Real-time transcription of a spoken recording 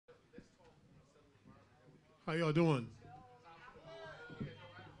How y'all doing?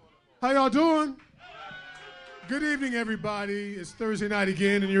 How y'all doing? Good evening, everybody. It's Thursday night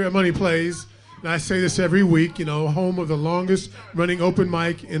again, and you're at Money Plays. And I say this every week, you know, home of the longest running open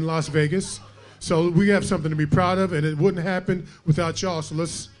mic in Las Vegas. So we have something to be proud of, and it wouldn't happen without y'all. So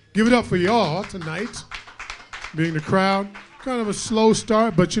let's give it up for y'all tonight, being the crowd. Kind of a slow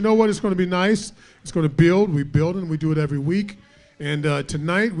start, but you know what? It's going to be nice. It's going to build. We build, and we do it every week. And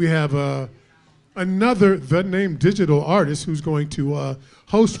tonight we have another The Name digital artist who's going to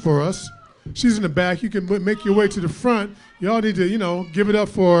host for us. She's in the back. You can make your way to the front. Y'all need to, you know, give it up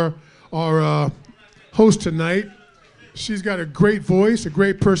for our host tonight. She's got a great voice, a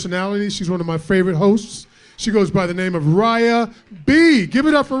great personality. She's one of my favorite hosts. She goes by the name of Raya B. Give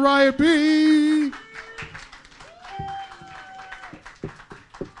it up for Raya B.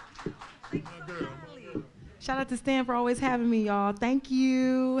 Shout out to Stan for always having me, y'all. Thank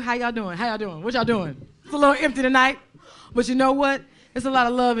you. How y'all doing? How y'all doing? What y'all doing? It's a little empty tonight, but you know what? There's a lot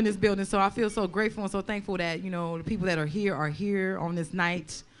of love in this building, so I feel so grateful and so thankful that, you know, the people that are here on this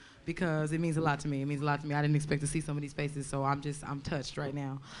night, because it means a lot to me. It means a lot to me. I didn't expect to see some of these faces, so I'm touched right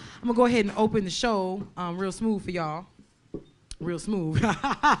now. I'm gonna go ahead and open the show real smooth for y'all. Real smooth. You know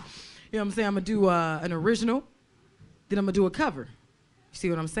what I'm saying? I'm gonna do an original, then I'm gonna do a cover. You see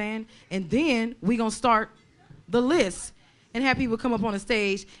what I'm saying? And then we gonna start the list and have people come up on the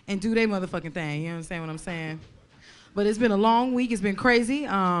stage and do their motherfucking thing. You understand what I'm saying? But it's been a long week. It's been crazy.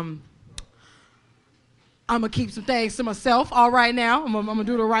 I'm gonna keep some things to myself. All right now, I'm gonna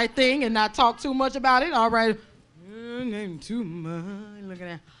do the right thing and not talk too much about it. All right. Too much. Look at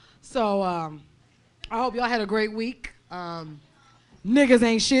that. So I hope y'all had a great week. Niggas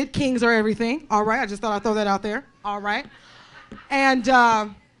ain't shit. Kings are everything. All right. I just thought I'd throw that out there. All right. And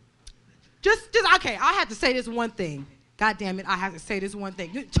just okay. I have to say this one thing. God damn it. I have to say this one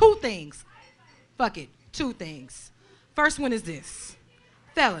thing. Two things. Fuck it. Two things. First one is this.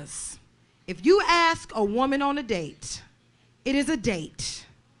 Fellas, if you ask a woman on a date, it is a date.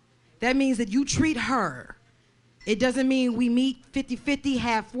 That means that you treat her. It doesn't mean we meet 50-50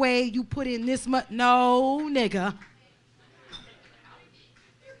 halfway. You put in this much. No, nigga.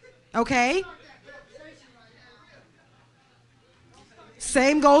 Okay?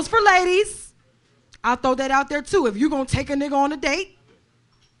 Same goes for ladies. I'll throw that out there too. If you're going to take a nigga on a date,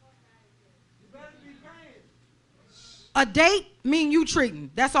 a date mean you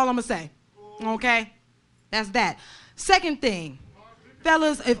treating. That's all I'm going to say. Okay? That's that. Second thing,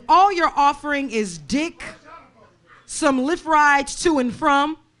 fellas, if all you're offering is dick, some lift rides to and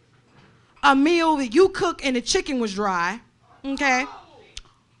from, a meal that you cook and the chicken was dry, okay?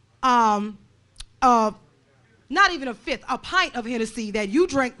 Not even a fifth, a pint of Hennessy that you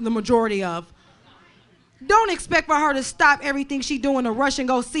drank the majority of. Don't expect for her to stop everything she doing to rush and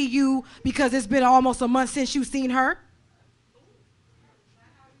go see you because it's been almost a month since you've seen her.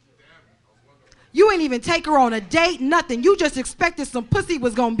 You ain't even take her on a date, nothing. You just expected some pussy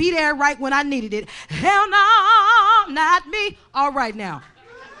was gonna be there right when I needed it. Hell no, not me. All right now.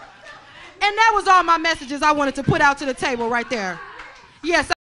 And that was all my messages I wanted to put out to the table right there. Yes.